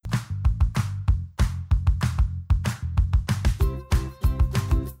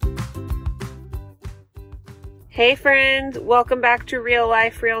Hey friends, welcome back to Real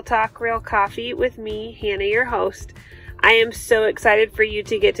Life, Real Talk, Real Coffee with me, Hannah, your host. I am so excited for you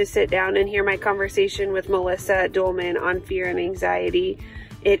to get to sit down and hear my conversation with Melissa Dolman on fear and anxiety.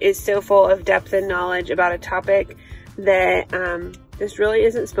 It is so full of depth and knowledge about a topic that just really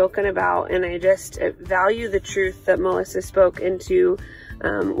isn't spoken about, and I just value the truth that Melissa spoke into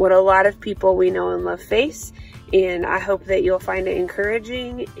what a lot of people we know and love face. And I hope that you'll find it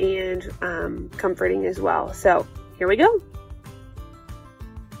encouraging and comforting as well. So here we go.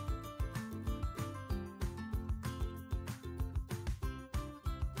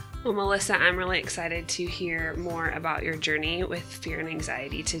 Well, Melissa, I'm really excited to hear more about your journey with fear and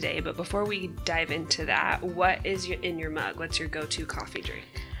anxiety today. But before we dive into that, what is in your mug? What's your go-to coffee drink?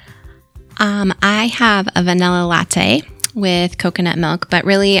 I have a vanilla latte with coconut milk, but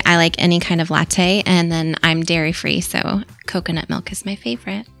really I like any kind of latte, and then I'm dairy free, so coconut milk is my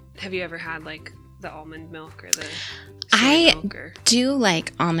favorite. Have you ever had like the almond milk or the I milk or... do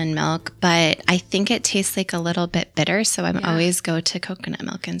like almond milk, but I think it tastes like a little bit bitter, so I always go to coconut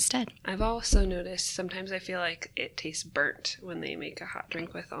milk instead. I've also noticed sometimes I feel like it tastes burnt when they make a hot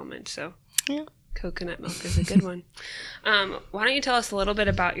drink with almond, so yeah. Coconut milk is a good one. Why don't you tell us a little bit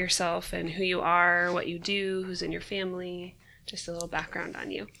about yourself and who you are, what you do, who's in your family, just a little background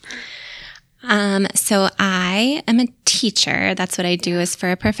on you. So I am a teacher. That's what I do is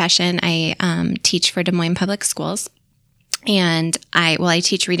for a profession. I teach for Des Moines Public Schools, and I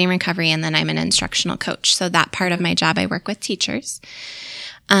teach reading recovery, and then I'm an instructional coach. So that part of my job, I work with teachers.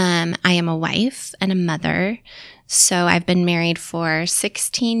 I am a wife and a mother. So I've been married for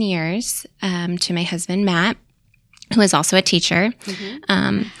 16 years to my husband, Matt, who is also a teacher.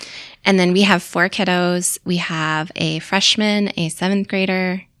 Mm-hmm. And then we have 4 kiddos. We have a freshman, a 7th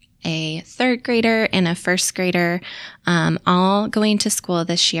grader, a 3rd grader, and a 1st grader, all going to school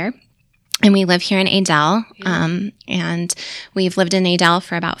this year. And we live here in Adel, and we've lived in Adel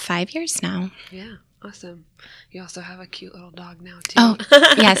for about 5 years now. Yeah, awesome. You also have a cute little dog now, too. Oh,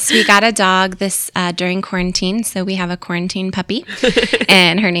 yes. We got a dog during quarantine. So we have a quarantine puppy,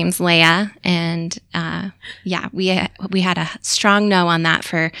 and her name's Leia. And we had a strong no on that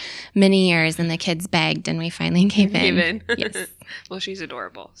for many years, and the kids begged, and we finally gave in. Yes. Well, she's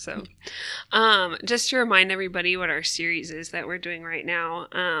adorable. So just to remind everybody what our series is that we're doing right now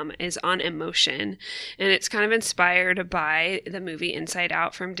is on emotion. And it's kind of inspired by the movie Inside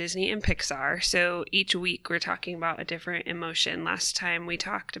Out from Disney and Pixar. So each week we're talking about a different emotion. Last time we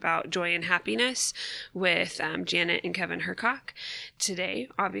talked about joy and happiness with Janet and Kevin Hercock. Today,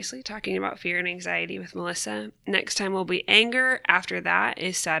 obviously, talking about fear and anxiety with Melissa. Next time will be anger. After that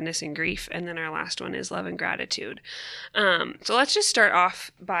is sadness and grief. And then our last one is love and gratitude. So let's just start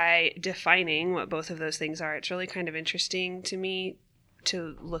off by defining what both of those things are. It's really kind of interesting to me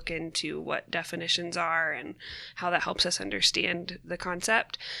to look into what definitions are and how that helps us understand the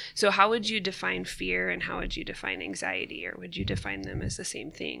concept. So how would you define fear and how would you define anxiety, or would you define them as the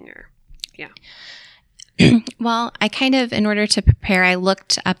same thing? Or Well, I kind of, in order to prepare, I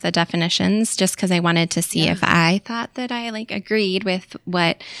looked up the definitions just because I wanted to see if I thought that I agreed with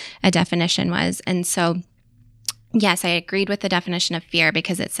what a definition was. And so yes, I agreed with the definition of fear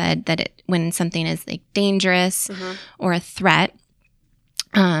because it said that when something is dangerous or a threat,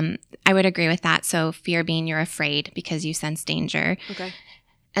 I would agree with that. So fear being you're afraid because you sense danger. Okay.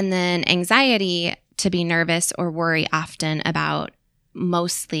 And then anxiety, to be nervous or worry often about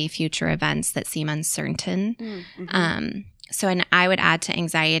mostly future events that seem uncertain. Mm-hmm. And I would add to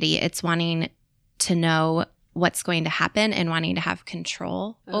anxiety, it's wanting to know what's going to happen and wanting to have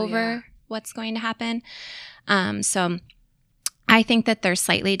control over what's going to happen. So I think that they're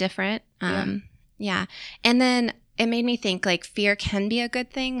slightly different. Yeah. And then it made me think fear can be a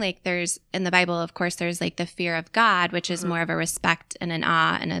good thing. There's in the Bible, of course, there's the fear of God, which is more of a respect and an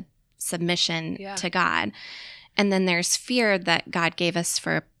awe and a submission to God. And then there's fear that God gave us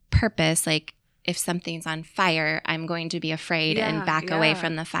for a purpose. If something's on fire, I'm going to be afraid and back away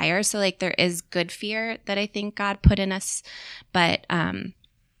from the fire. So there is good fear that I think God put in us. But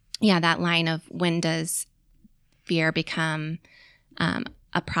that line of when does fear become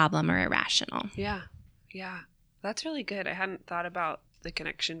a problem or irrational? Yeah. That's really good. I hadn't thought about the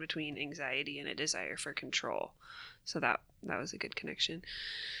connection between anxiety and a desire for control. So that was a good connection.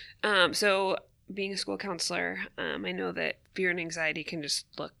 So being a school counselor, I know that fear and anxiety can just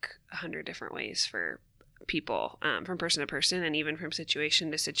look 100 different ways for people, from person to person and even from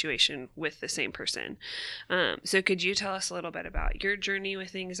situation to situation with the same person. So could you tell us a little bit about your journey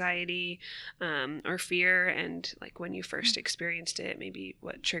with anxiety or fear and when you first experienced it, maybe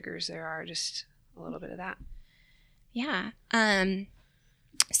what triggers there are, just a little bit of that? Yeah.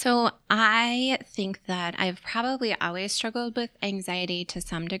 So I think that I've probably always struggled with anxiety to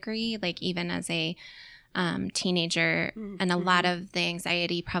some degree, like even as a teenager. And a lot of the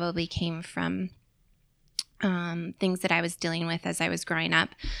anxiety probably came from things that I was dealing with as I was growing up.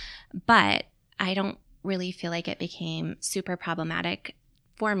 But I don't really feel like it became super problematic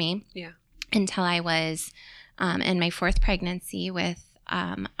for me until I was in my fourth pregnancy with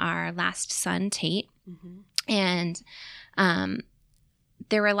our last son, Tate. And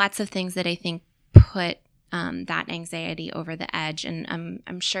there were lots of things that I think put that anxiety over the edge. And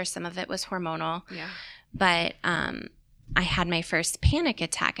I'm sure some of it was hormonal. But I had my first panic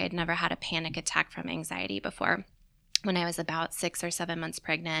attack. I'd never had a panic attack from anxiety before. When I was about 6 or 7 months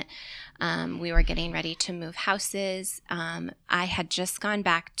pregnant, we were getting ready to move houses. I had just gone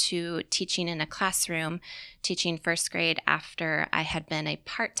back to teaching in a classroom, teaching first grade after I had been a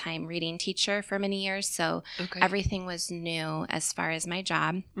part-time reading teacher for many years. So everything was new as far as my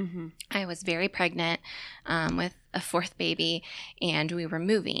job. I was very pregnant with a fourth baby, and we were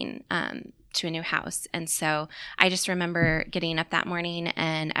moving to a new house. And so I just remember getting up that morning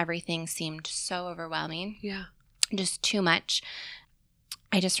and everything seemed so overwhelming. Just too much.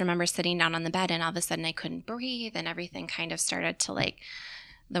 I just remember sitting down on the bed and all of a sudden I couldn't breathe and everything kind of started to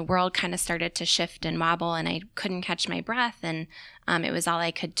the world kind of started to shift and wobble and I couldn't catch my breath. And it was all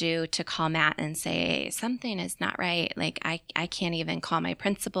I could do to call Matt and say, something is not right. I can't even call my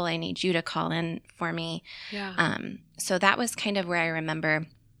principal. I need you to call in for me. So that was kind of where I remember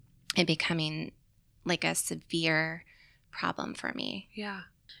it becoming like a severe problem for me.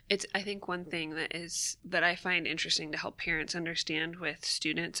 It's, I think one thing that I find interesting to help parents understand with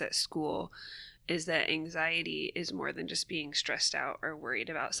students at school is that anxiety is more than just being stressed out or worried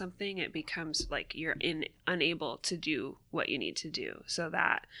about something. It becomes like you're unable to do what you need to do. So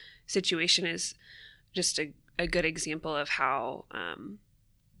that situation is just a good example of how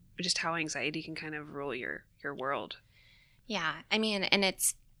how anxiety can kind of rule your world. Yeah. I mean, and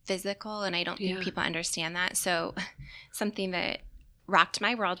it's physical, and I don't think people understand that. So something that rocked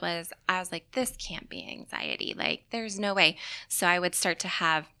my world was I was like, this can't be anxiety. There's no way. So I would start to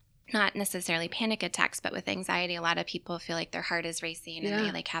have not necessarily panic attacks, but with anxiety, a lot of people feel like their heart is racing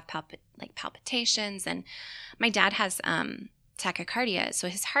and they have palpitations. And my dad has tachycardia, so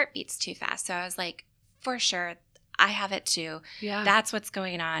his heart beats too fast. So I was like, for sure, I have it too. That's what's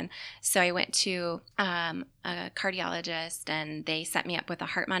going on. So I went to a cardiologist and they set me up with a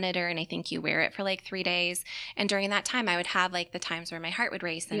heart monitor, and I think you wear it for 3 days. And during that time I would have the times where my heart would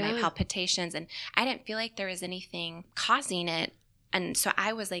race and my palpitations, and I didn't feel like there was anything causing it. And so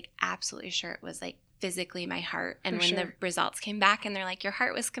I was absolutely sure it was physically my heart. And when the results came back and they're like, your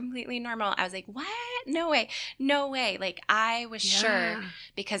heart was completely normal, I was like, what? No way. I was sure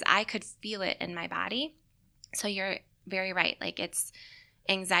because I could feel it in my body. So you're very right. It's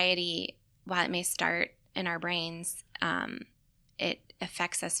anxiety, while it may start in our brains, it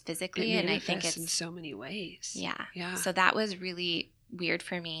affects us physically. And I think it's in so many ways. Yeah. So that was really weird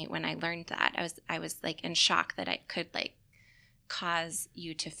for me when I learned that. I was in shock that it could cause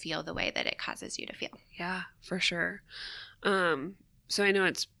you to feel the way that it causes you to feel. Yeah, for sure. So I know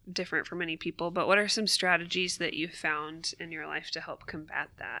it's different for many people, but what are some strategies that you found in your life to help combat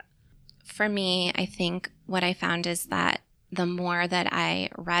that? For me, I think what I found is that the more that I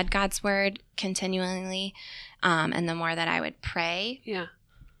read God's word continually, and the more that I would pray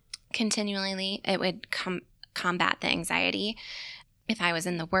continually, it would combat the anxiety. If I was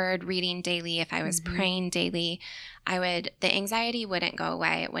in the word reading daily, if I was praying daily, the anxiety wouldn't go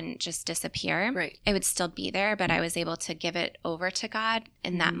away. It wouldn't just disappear. Right. It would still be there, but I was able to give it over to God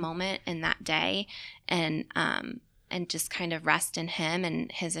in that moment, in that day, and just kind of rest in him and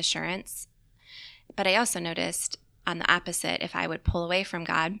his assurance. But I also noticed on the opposite, if I would pull away from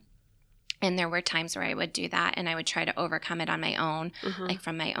God, and there were times where I would do that and I would try to overcome it on my own,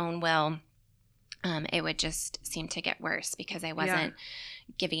 from my own will, it would just seem to get worse because I wasn't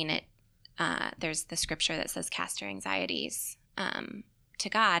giving it. There's the scripture that says, cast your anxieties to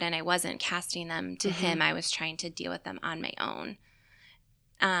God, and I wasn't casting them to him. I was trying to deal with them on my own.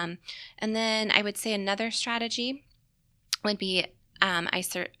 And then I would say another strategy would be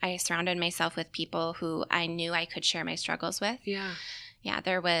I surrounded myself with people who I knew I could share my struggles with. Yeah,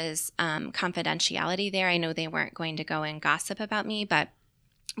 there was confidentiality there. I know they weren't going to go and gossip about me, but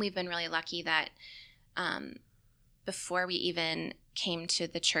we've been really lucky that before we even came to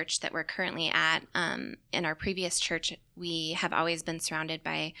the church that we're currently at, in our previous church, we have always been surrounded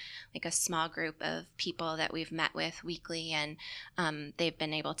by a small group of people that we've met with weekly, and they've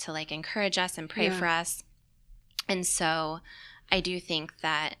been able to encourage us and pray for us. And so I do think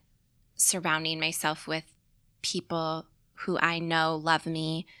that surrounding myself with people who I know love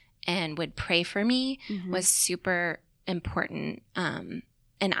me and would pray for me was super important. And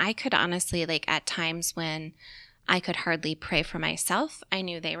I could honestly, like, at times when I could hardly pray for myself, I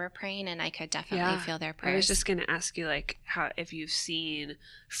knew they were praying, and I could definitely feel their prayers. I was just going to ask you, like, how, if you've seen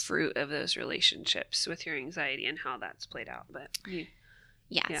fruit of those relationships with your anxiety and how that's played out. But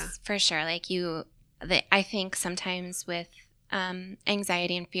yes, for sure. Like I think sometimes with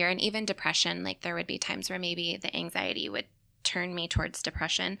anxiety and fear and even depression, like there would be times where maybe the anxiety would turn me towards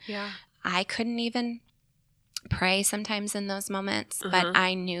depression. Yeah. I couldn't even pray sometimes in those moments, but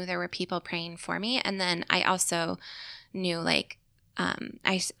I knew there were people praying for me. And then I also knew, like,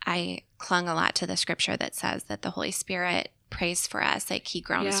 I clung a lot to the scripture that says that the Holy Spirit prays for us, like he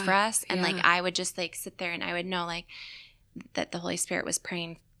groans for us. And like, I would just like sit there and I would know like that the Holy Spirit was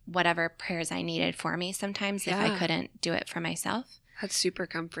praying whatever prayers I needed for me sometimes if I couldn't do it for myself. That's super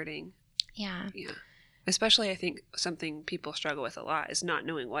comforting. Yeah. Yeah. Especially, I think something people struggle with a lot is not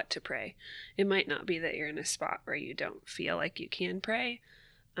knowing what to pray. It might not be that you're in a spot where you don't feel like you can pray,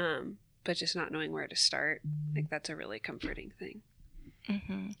 but just not knowing where to start. I think that's a really comforting thing.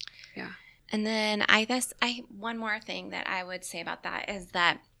 Mm-hmm. Yeah. And then I guess one more thing that I would say about that is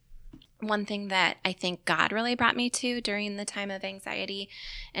that one thing that I think God really brought me to during the time of anxiety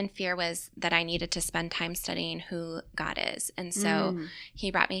and fear was that I needed to spend time studying who God is. And so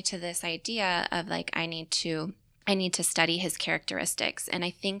he brought me to this idea of like, I need to study his characteristics. And I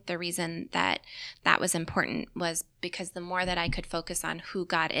think the reason that was important was because the more that I could focus on who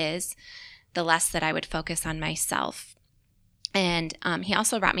God is, the less that I would focus on myself. And he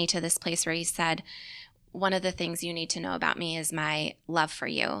also brought me to this place where he said, one of the things you need to know about me is my love for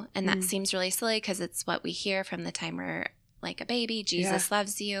you. And that seems really silly because it's what we hear from the time we're like a baby. Jesus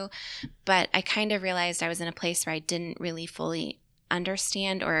loves you. But I kind of realized I was in a place where I didn't really fully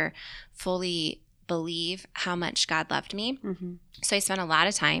understand or fully believe how much God loved me. So I spent a lot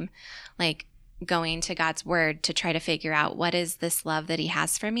of time like going to God's word to try to figure out what is this love that he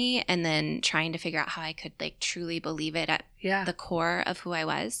has for me, and then trying to figure out how I could like truly believe it at the core of who I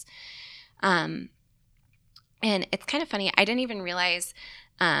was. And it's kind of funny. I didn't even realize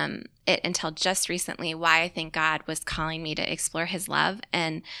it until just recently why I think God was calling me to explore his love.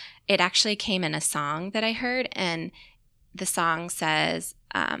 And it actually came in a song that I heard. And the song says,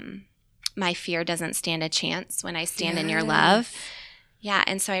 my fear doesn't stand a chance when I stand in your love. Yeah.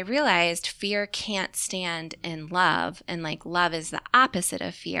 And so I realized fear can't stand in love. And like love is the opposite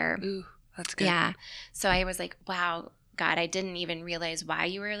of fear. Ooh, that's good. Yeah. So I was like, wow, God, I didn't even realize why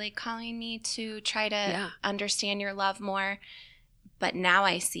you were like calling me to try to understand your love more. But now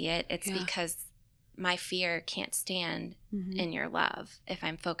I see it. It's because my fear can't stand in your love if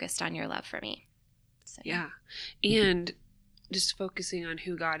I'm focused on your love for me. So, and just focusing on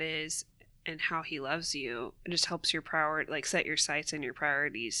who God is and how he loves you, it just helps your like set your sights and your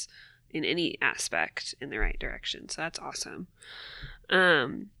priorities in any aspect in the right direction. So that's awesome.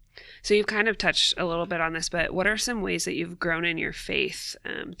 So you've kind of touched a little bit on this, but what are some ways that you've grown in your faith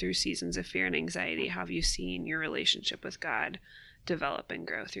through seasons of fear and anxiety? How have you seen your relationship with God develop and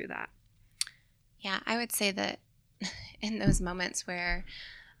grow through that? Yeah, I would say that in those moments where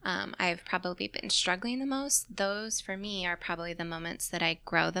I've probably been struggling the most, those for me are probably the moments that I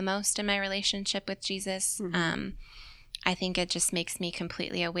grow the most in my relationship with Jesus. I think it just makes me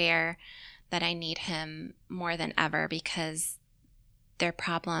completely aware that I need him more than ever because they're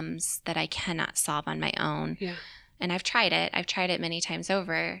problems that I cannot solve on my own. Yeah. And I've tried it. I've tried it many times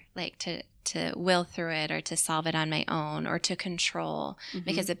over, like to will through it or to solve it on my own or to control,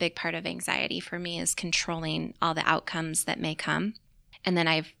 because a big part of anxiety for me is controlling all the outcomes that may come. And then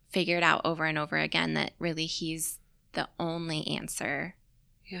I've figured out over and over again that really he's the only answer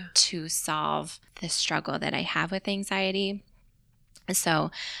to solve the struggle that I have with anxiety.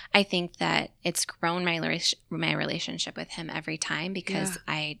 So I think that it's grown my relationship with him every time because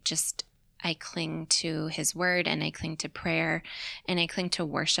I cling to his word and I cling to prayer and I cling to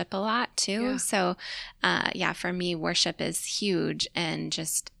worship a lot too. Yeah. So for me, worship is huge. And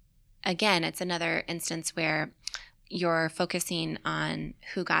just, again, it's another instance where you're focusing on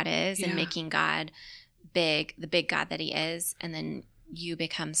who God is and making God big, the big God that he is. And then you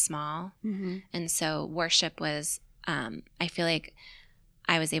become small. And so worship was, I feel like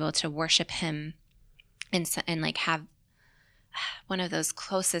I was able to worship him and like have one of those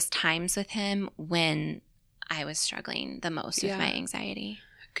closest times with him when I was struggling the most with my anxiety.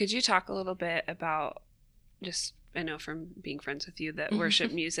 Could you talk a little bit about just, I know from being friends with you that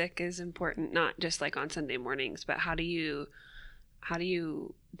worship music is important, not just like on Sunday mornings, but how do you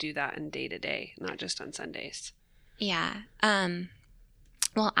do that in day to day, not just on Sundays? Yeah.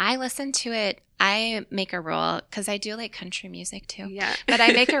 Well, I listen to it I make a rule because I do like country music too. Yeah. But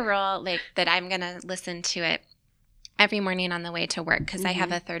I make a rule like that I'm going to listen to it every morning on the way to work because I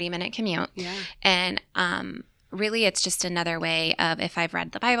have a 30-minute commute. Yeah. And really it's just another way of, if I've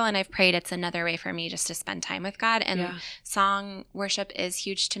read the Bible and I've prayed, it's another way for me just to spend time with God. And song worship is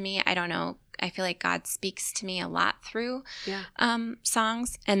huge to me. I don't know. I feel like God speaks to me a lot through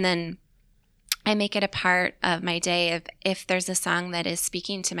songs. And then I make it a part of my day of, if there's a song that is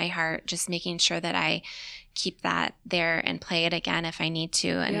speaking to my heart, just making sure that I keep that there and play it again if I need to.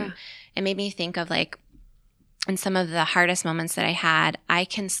 And it made me think of like, in some of the hardest moments that I had, I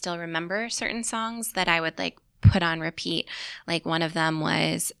can still remember certain songs that I would like put on repeat. Like one of them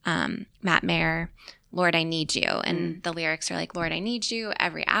was Matt Maher, Lord, I Need You. And the lyrics are like, Lord, I need you.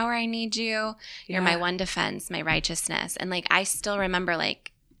 Every hour I need you. You're my one defense, my righteousness. And like, I still remember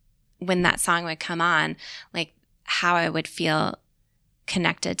like when that song would come on, like how I would feel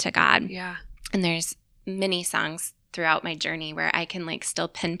connected to God. Yeah. And there's many songs throughout my journey where I can like still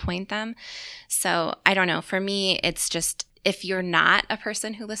pinpoint them. So I don't know. For me, it's just, if you're not a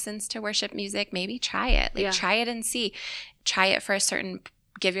person who listens to worship music, maybe try it. Like try it and see. Try it for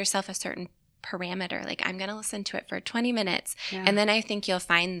give yourself a certain parameter. Like, I'm going to listen to it for 20 minutes. Yeah. And then I think you'll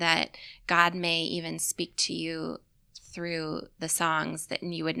find that God may even speak to you through the songs that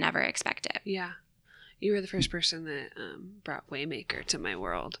you would never expect it. Yeah. You were the first person that brought Waymaker to my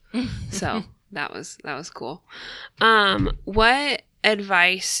world. So that was cool. What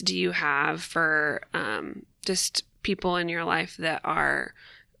advice do you have for just people in your life that are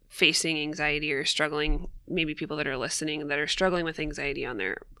facing anxiety or struggling, maybe people that are listening that are struggling with anxiety on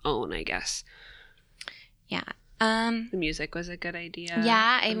their own, I guess? Yeah. The music was a good idea.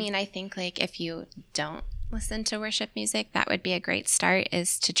 Yeah. I mean, I think like if you don't listen to worship music, that would be a great start,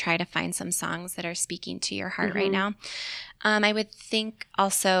 is to try to find some songs that are speaking to your heart right now. I would think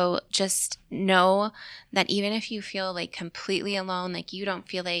also just know that even if you feel like completely alone, like you don't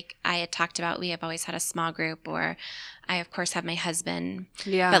feel like, I had talked about, we have always had a small group, or I of course have my husband.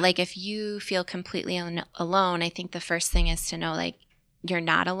 Yeah. But like if you feel completely alone, I think the first thing is to know like you're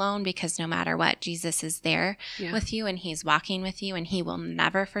not alone, because no matter what, Jesus is there with you, and he's walking with you, and he will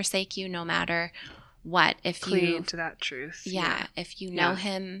never forsake you no matter what. If you into that truth. If you know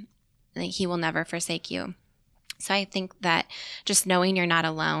him, like, he will never forsake you. So I think that just knowing you're not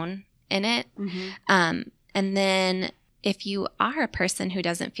alone in it. And then if you are a person who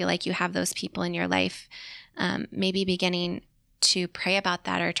doesn't feel like you have those people in your life, maybe beginning to pray about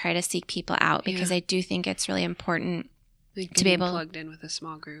that or try to seek people out, because I do think it's really important to be able plugged in with a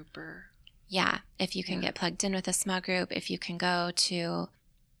small group, or if you can get plugged in with a small group, if you can go to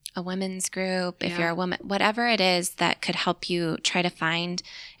a women's group, if you're a woman, whatever it is that could help you try to find.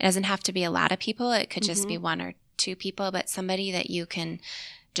 It doesn't have to be a lot of people. It could just be one or two people, but somebody that you can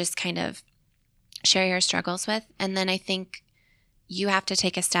just kind of share your struggles with. And then I think you have to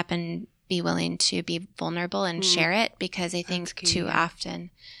take a step and be willing to be vulnerable and share it, because I think too often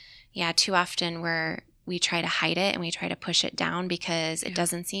we try to hide it and we try to push it down because it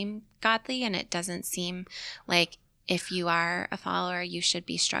doesn't seem godly, and it doesn't seem like, if you are a follower, you should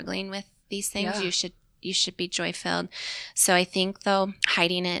be struggling with these things. You should be joy-filled. So I think though,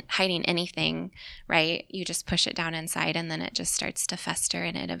 hiding anything, right? You just push it down inside, and then it just starts to fester,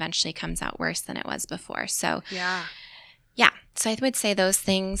 and it eventually comes out worse than it was before. So so I would say those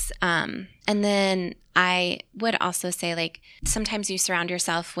things. And then I would also say, like, sometimes you surround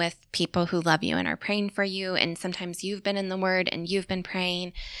yourself with people who love you and are praying for you. And sometimes you've been in the Word and you've been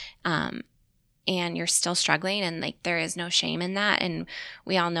praying, and you're still struggling, and like there is no shame in that. And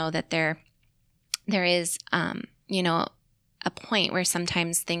we all know that there is, a point where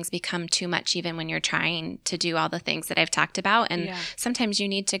sometimes things become too much, even when you're trying to do all the things that I've talked about. And sometimes you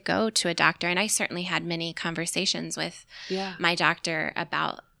need to go to a doctor. And I certainly had many conversations with my doctor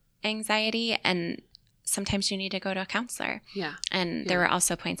about anxiety, and sometimes you need to go to a counselor. And there were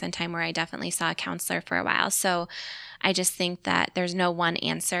also points in time where I definitely saw a counselor for a while. So I just think that there's no one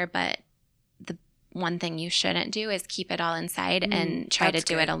answer, but the one thing you shouldn't do is keep it all inside and try to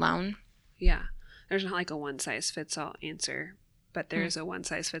do it alone. Yeah. There's not like a one-size-fits-all answer, but there's a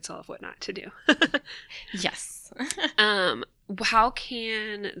one-size-fits-all of what not to do. Yes. How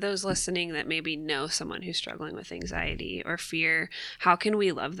can those listening that maybe know someone who's struggling with anxiety or fear, how can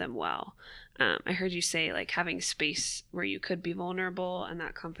we love them well? I heard you say like having space where you could be vulnerable and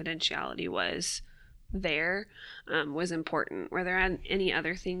that confidentiality was important. Were there any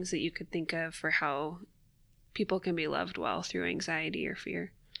other things that you could think of for how people can be loved well through anxiety or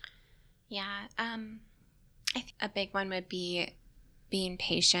fear? Yeah. I think a big one would be being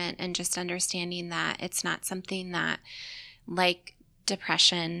patient and just understanding that it's not something that, like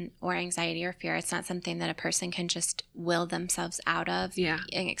depression or anxiety or fear, it's not something that a person can just will themselves out of,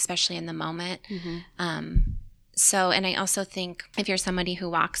 especially in the moment. So, and I also think if you're somebody who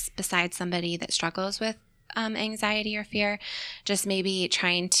walks beside somebody that struggles with anxiety or fear, just maybe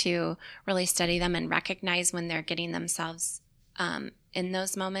trying to really study them and recognize when they're getting themselves in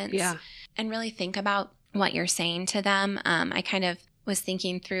those moments, and really think about what you're saying to them. I kind of was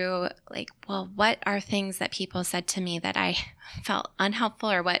thinking through, like, well, what are things that people said to me that I felt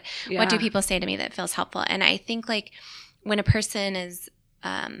unhelpful, or what do people say to me that feels helpful? And I think, like, when a person is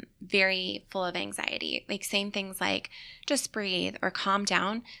very full of anxiety, like saying things like just breathe or calm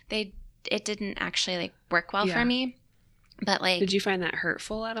down, it didn't actually like work well for me. But like, did you find that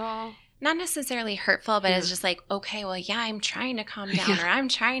hurtful at all? Not necessarily hurtful, but it's just like, okay, well, I'm trying to calm down or I'm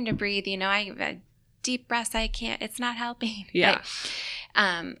trying to breathe, I deep breaths, it's not helping. But,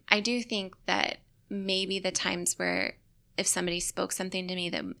 I do think that maybe the times where if somebody spoke something to me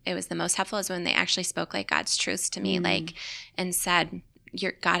that it was the most helpful is when they actually spoke like God's truths to me, like, and said,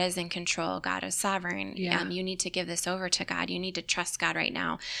 God is in control. God is sovereign. You need to give this over to God. You need to trust God right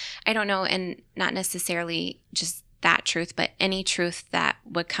now. I don't know. And not necessarily just that truth, but any truth that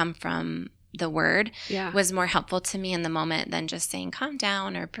would come from the word was more helpful to me in the moment than just saying, calm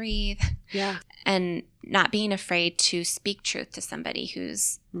down or breathe. And not being afraid to speak truth to somebody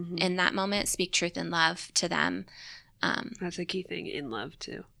who's in that moment, speak truth in love to them. That's a key thing, in love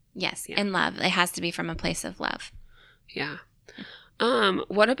too. Yes. In love. It has to be from a place of love. Yeah.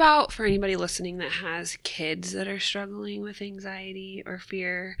 What about for anybody listening that has kids that are struggling with anxiety or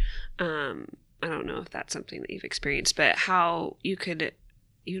fear? I don't know if that's something that you've experienced, but how you could,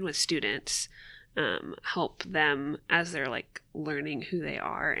 even with students, help them as they're like learning who they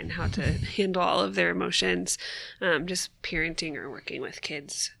are and how to handle all of their emotions, just parenting or working with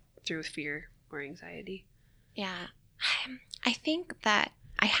kids through fear or anxiety. Yeah. I think that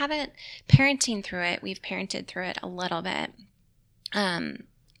I haven't parenting through it. We've parented through it a little bit.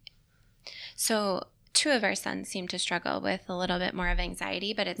 So 2 of our sons seem to struggle with a little bit more of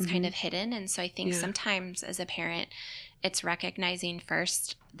anxiety, but it's kind of hidden. And so I think sometimes as a parent, it's recognizing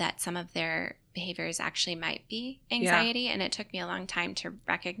first that some of their behaviors actually might be anxiety. And it took me a long time to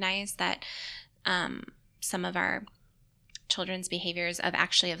recognize that some of our children's behaviors of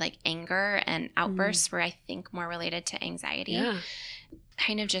like anger and outbursts were, I think, more related to anxiety.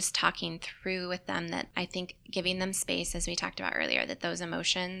 Kind of just talking through with them that I think giving them space, as we talked about earlier, that those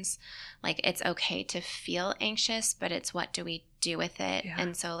emotions, like, it's okay to feel anxious, but it's what do we do with it?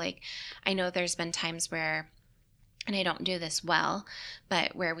 And so, like, I know there's been times where, and I don't do this well,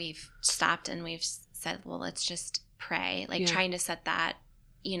 but where we've stopped and we've said, well, let's just pray, like trying to set that,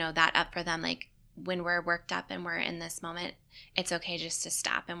 that up for them. Like, when we're worked up and we're in this moment, it's okay just to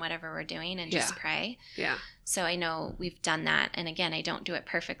stop in whatever we're doing and just pray. So I know we've done that. And again, I don't do it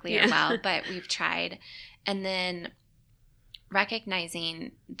perfectly or well, but we've tried. And then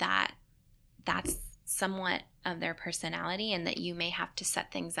recognizing that that's somewhat of their personality and that you may have to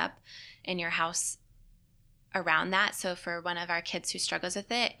set things up in your house around that. So for one of our kids who struggles with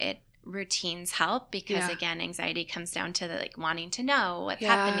it, routines help because again, anxiety comes down to like wanting to know what's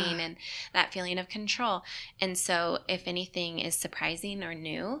happening and that feeling of control. And so if anything is surprising or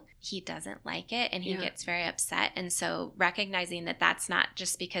new, he doesn't like it and he gets very upset. And so recognizing that that's not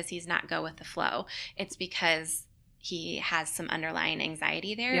just because he's not go with the flow, it's because he has some underlying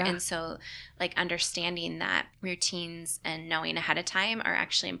anxiety there. And so like understanding that routines and knowing ahead of time are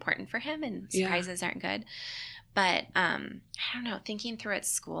actually important for him and surprises aren't good. But I don't know, thinking through at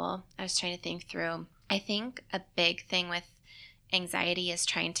school, I was trying to think through, I think a big thing with anxiety is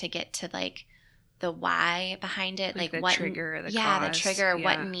trying to get to like the why behind it. Like the what trigger, the cause. The trigger,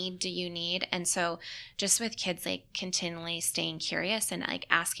 what need do you need? And so just with kids, like continually staying curious and like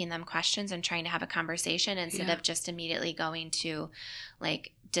asking them questions and trying to have a conversation instead of just immediately going to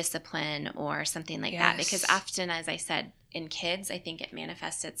like discipline or something like that. Because often, as I said, in kids, I think it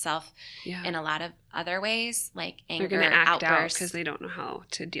manifests itself in a lot of other ways, like anger, they're going to act outbursts, because they don't know how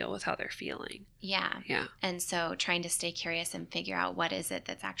to deal with how they're feeling. And so trying to stay curious and figure out what is it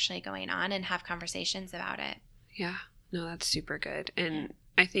that's actually going on and have conversations about it. No, that's super good. And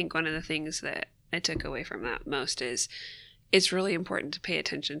I think one of the things that I took away from that most is it's really important to pay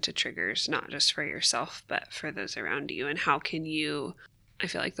attention to triggers, not just for yourself, but for those around you. And how can you, I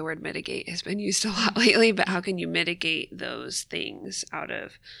feel like the word mitigate has been used a lot lately, but how can you mitigate those things out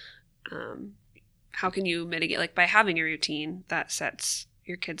of, how can you mitigate, like by having a routine that sets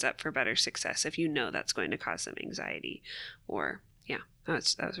your kids up for better success if you know that's going to cause them anxiety or, that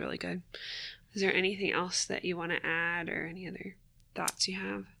was really good. Is there anything else that you want to add or any other thoughts you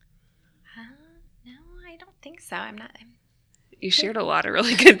have? No, I don't think so. I'm not. You shared a lot of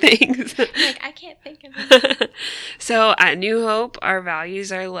really good things. Like, I can't think of it. So at New Hope, our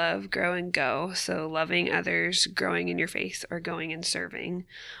values are love, grow, and go. So loving others, growing in your faith, or going and serving.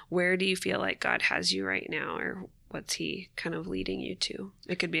 Where do you feel like God has you right now, or what's he kind of leading you to?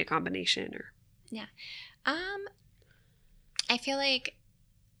 It could be a combination or... Yeah. I feel like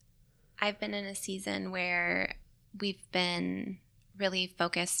I've been in a season where we've been really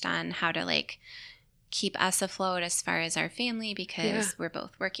focused on how to like keep us afloat as far as our family, because we're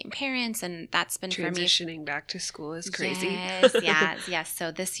both working parents, and that's been for me. Transitioning back to school is crazy. Yes.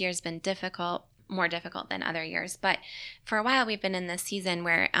 So this year's been more difficult than other years. But for a while, we've been in this season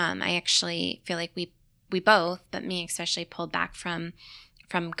where I actually feel like we both, but me especially, pulled back from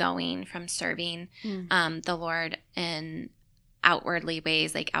serving the Lord in outwardly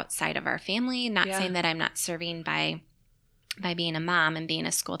ways, like outside of our family. Not saying that I'm not serving by being a mom and being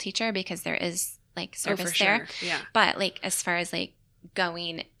a school teacher, because there is like service there. Sure. Yeah. But like as far as like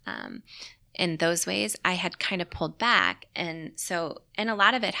going in those ways, I had kind of pulled back. And a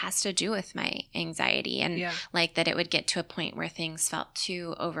lot of it has to do with my anxiety, and like that it would get to a point where things felt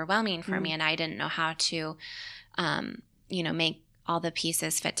too overwhelming for me, and I didn't know how to, make all the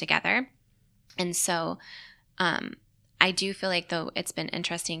pieces fit together. And so I do feel like, though, it's been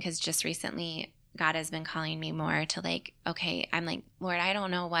interesting, because just recently God has been calling me more to like, okay, I'm like, Lord, I don't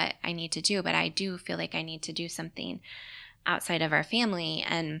know what I need to do, but I do feel like I need to do something outside of our family.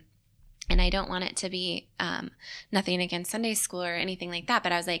 And I don't want it to be nothing against Sunday school or anything like that.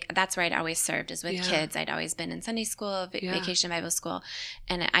 But I was like, that's where I'd always served, is with kids. I'd always been in Sunday school, vacation Bible school.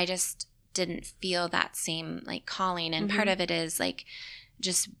 And I just didn't feel that same like calling. And part of it is like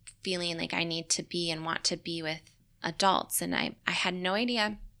just feeling like I need to be and want to be with adults. And I had no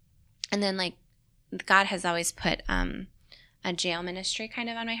idea. And then like God has always put a jail ministry kind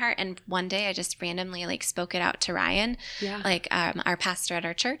of on my heart. And one day I just randomly like spoke it out to Ryan, like our pastor at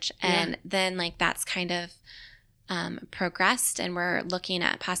our church. And then like that's kind of progressed, and we're looking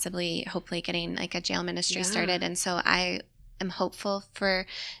at hopefully getting like a jail ministry started. And so I am hopeful for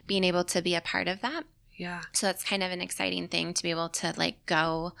being able to be a part of that. Yeah. So that's kind of an exciting thing to be able to like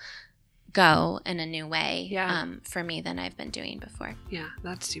go in a new way for me than I've been doing before. Yeah,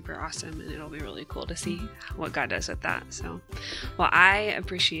 that's super awesome, and it'll be really cool to see what God does with that. So, well, I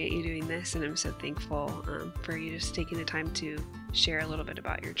appreciate you doing this, and I'm so thankful for you just taking the time to share a little bit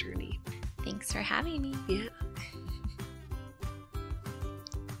about your journey. Thanks for having me. Yeah.